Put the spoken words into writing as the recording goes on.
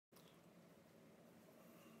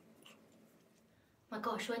My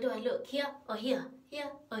gosh, where do I look? Here or here? Here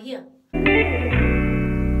or here?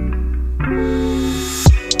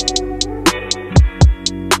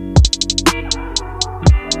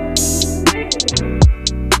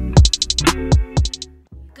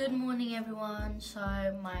 Good morning everyone. So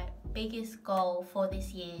my biggest goal for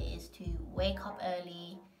this year is to wake up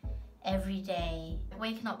early every day.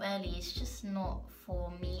 Waking up early is just not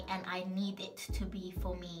for me, and I need it to be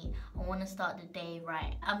for me. I want to start the day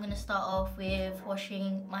right. I'm going to start off with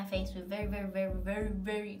washing my face with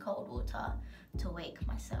very cold water to wake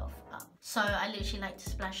myself up. So I literally like to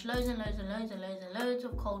splash loads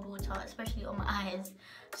of cold water, especially on my eyes,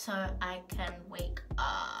 so I can wake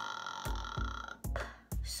up.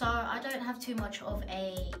 So I don't have too much of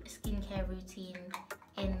a skincare routine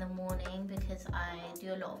in the morning because I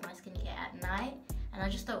do a lot of my skincare at night, and I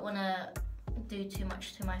just don't want to do too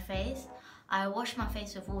much to my face. I wash my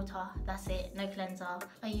face with water, that's it, no cleanser.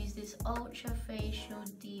 I use this Ultra Facial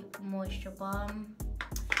Deep Moisture Balm.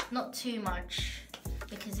 Not too much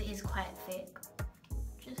because it is quite thick.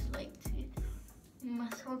 Just like to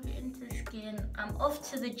massage it into the skin. I'm off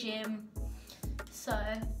to the gym, so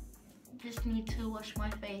just need to wash my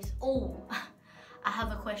face. Oh, I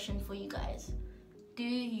have a question for you guys. Do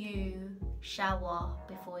you shower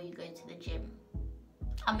before you go to the gym?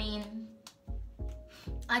 I mean,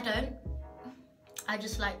 I don't. I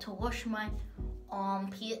just like to wash my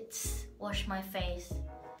armpits, wash my face,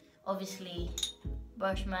 obviously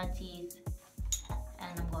brush my teeth,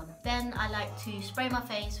 and I'm gone. Then I like to spray my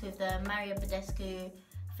face with the Mario Badescu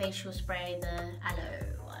facial spray, the aloe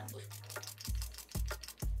one.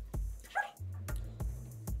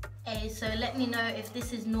 Hey, so let me know if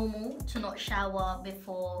this is normal to not shower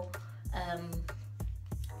before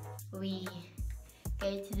we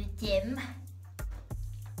go to the gym.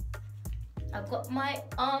 I've got my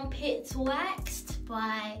armpits waxed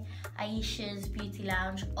by Aisha's Beauty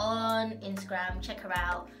Lounge on Instagram. Check her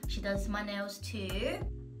out. She does my nails too.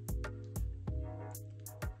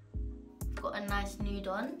 Got a nice nude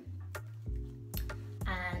on.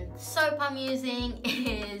 And the soap I'm using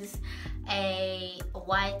is a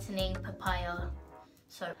whitening papaya.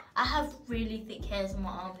 So I have really thick hairs in my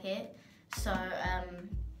armpit. So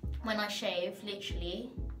when I shave,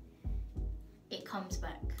 literally, it comes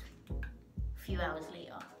back a few hours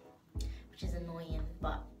later, which is annoying,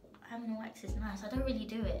 but having a wax is nice. I don't really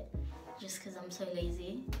do it just because I'm so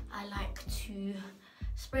lazy. I like to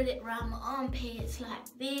spread it around my armpits like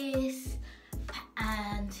this,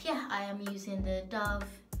 and yeah, I am using the Dove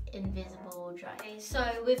Invisible Dry. Okay, so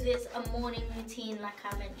with this morning routine, like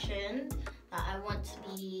I mentioned, that I want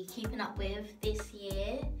to be keeping up with this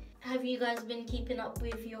year. Have you guys been keeping up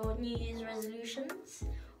with your New Year's resolutions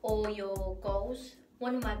or your goals?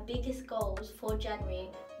 One of my biggest goals for January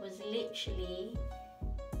was literally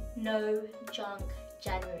no junk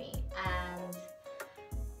January, and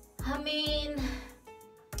I mean,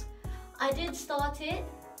 I did start it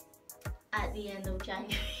at the end of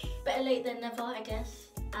January. Better late than never, I guess,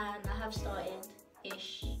 and I have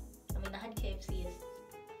started-ish. I mean, I had KFC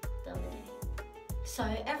the other day. So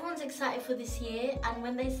everyone's excited for this year, and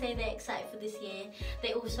when they say they're excited for this year,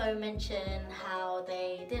 they also mention how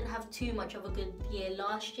they didn't have too much of a good year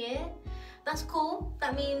last year. That's cool.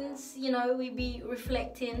 That means, you know, we be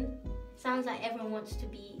reflecting. Sounds like everyone wants to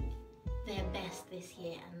be their best this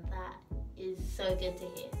year, and that is so good to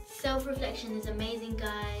hear. Self-reflection is amazing,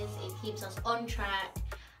 guys. It keeps us on track,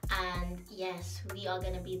 and yes, we are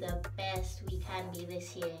going to be the best we can be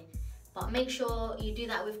this year. But make sure you do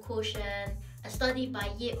that with caution. A study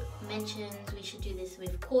by Yip mentions we should do this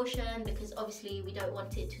with caution because obviously we don't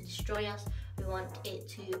want it to destroy us. We want it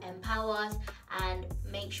to empower us and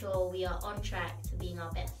make sure we are on track to being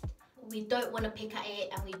our best. We don't want to pick at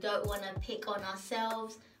it, and we don't want to pick on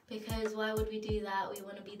ourselves, because why would we do that? We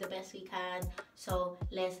want to be the best we can. So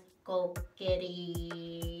let's go get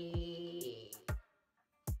it.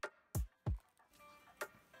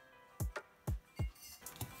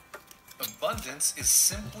 Abundance is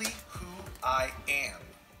simply who I am.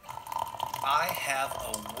 I have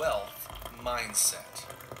a wealth mindset.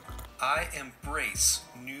 I embrace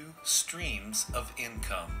new streams of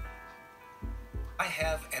income. I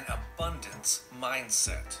have an abundance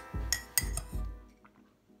mindset.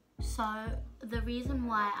 So the reason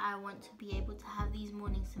why I want to be able to have these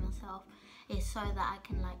mornings to myself is so that I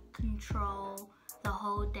can like control the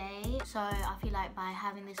whole day. So I feel like by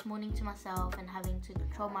having this morning to myself and having to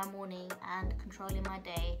control my morning and controlling my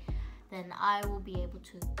day, then I will be able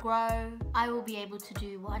to grow. I will be able to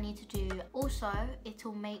do what I need to do. Also, it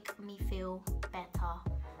will make me feel better.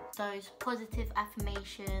 those positive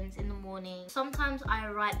affirmations in the morning. Sometimes I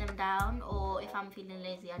write them down, or if I'm feeling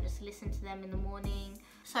lazy, I just listen to them in the morning.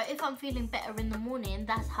 So if I'm feeling better in the morning,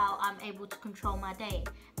 that's how I'm able to control my day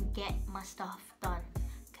and get my stuff done.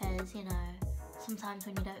 Because, you know, sometimes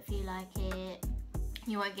when you don't feel like it,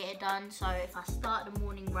 you won't get it done. So if I start the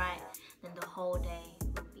morning right, then the whole day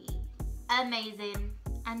will be amazing.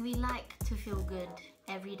 And we like to feel good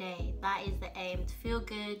every day. That is the aim, to feel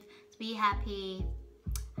good, to be happy,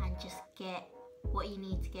 and just get what you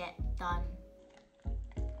need to get done.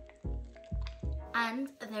 And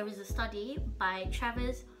there is a study by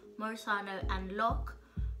Travers, Morisano and Locke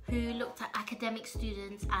who looked at academic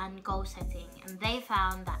students and goal setting, and they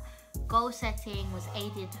found that goal setting was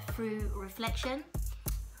aided through reflection.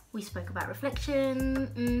 We spoke about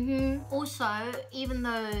reflection. Also, even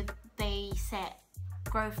though they set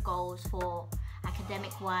growth goals for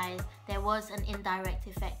academic wise, there was an indirect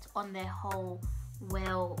effect on their whole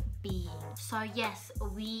well-being. So yes,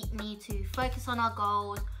 we need to focus on our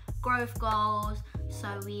goals, growth goals,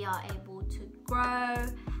 so we are able to grow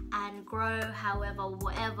and grow however,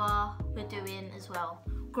 whatever we're doing as well.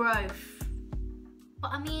 Growth.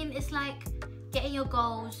 But I mean, it's like getting your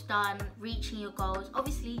goals done, reaching your goals.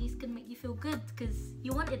 Obviously, it's gonna make you feel good because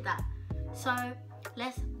you wanted that. So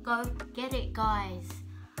let's go get it, guys.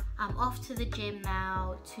 I'm off to the gym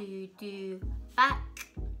now to do back,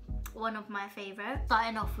 one of my favorite.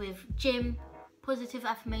 Starting off with gym, positive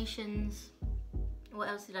affirmations. What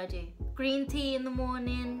else did I do? Green tea in the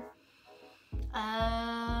morning.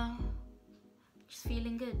 Just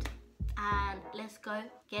feeling good. And let's go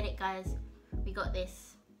get it, guys. We got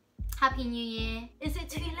this. Happy New Year. Is it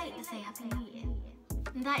too late to say Happy New Year?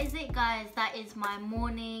 And that is it, guys. That is my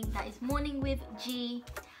morning. That is Morning with G.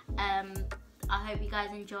 I hope you guys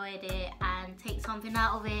enjoyed it and take something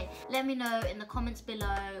out of it. Let me know in the comments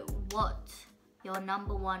below what your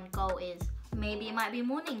 #1 goal is. Maybe it might be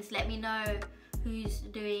mornings. Let me know who's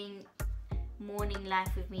doing morning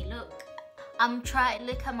life with me. Look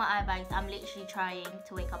at my eye bags. I'm literally trying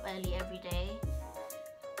to wake up early every day.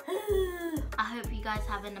 I hope you guys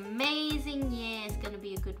have an amazing year. It's gonna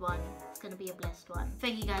be a good one. It's gonna be a blessed one.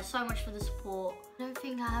 Thank you guys so much for the support. I don't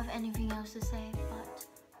think I have anything else to say, but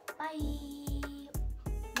bye.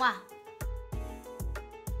 Mwah.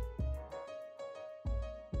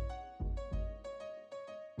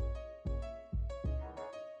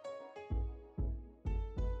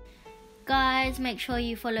 Guys, make sure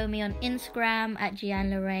you follow me on Instagram at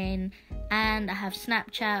 @GianneLorraine, and I have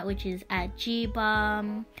Snapchat, which is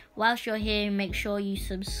 @GBum. Whilst you're here, make sure you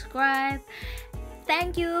subscribe.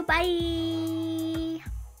 Thank you. Bye.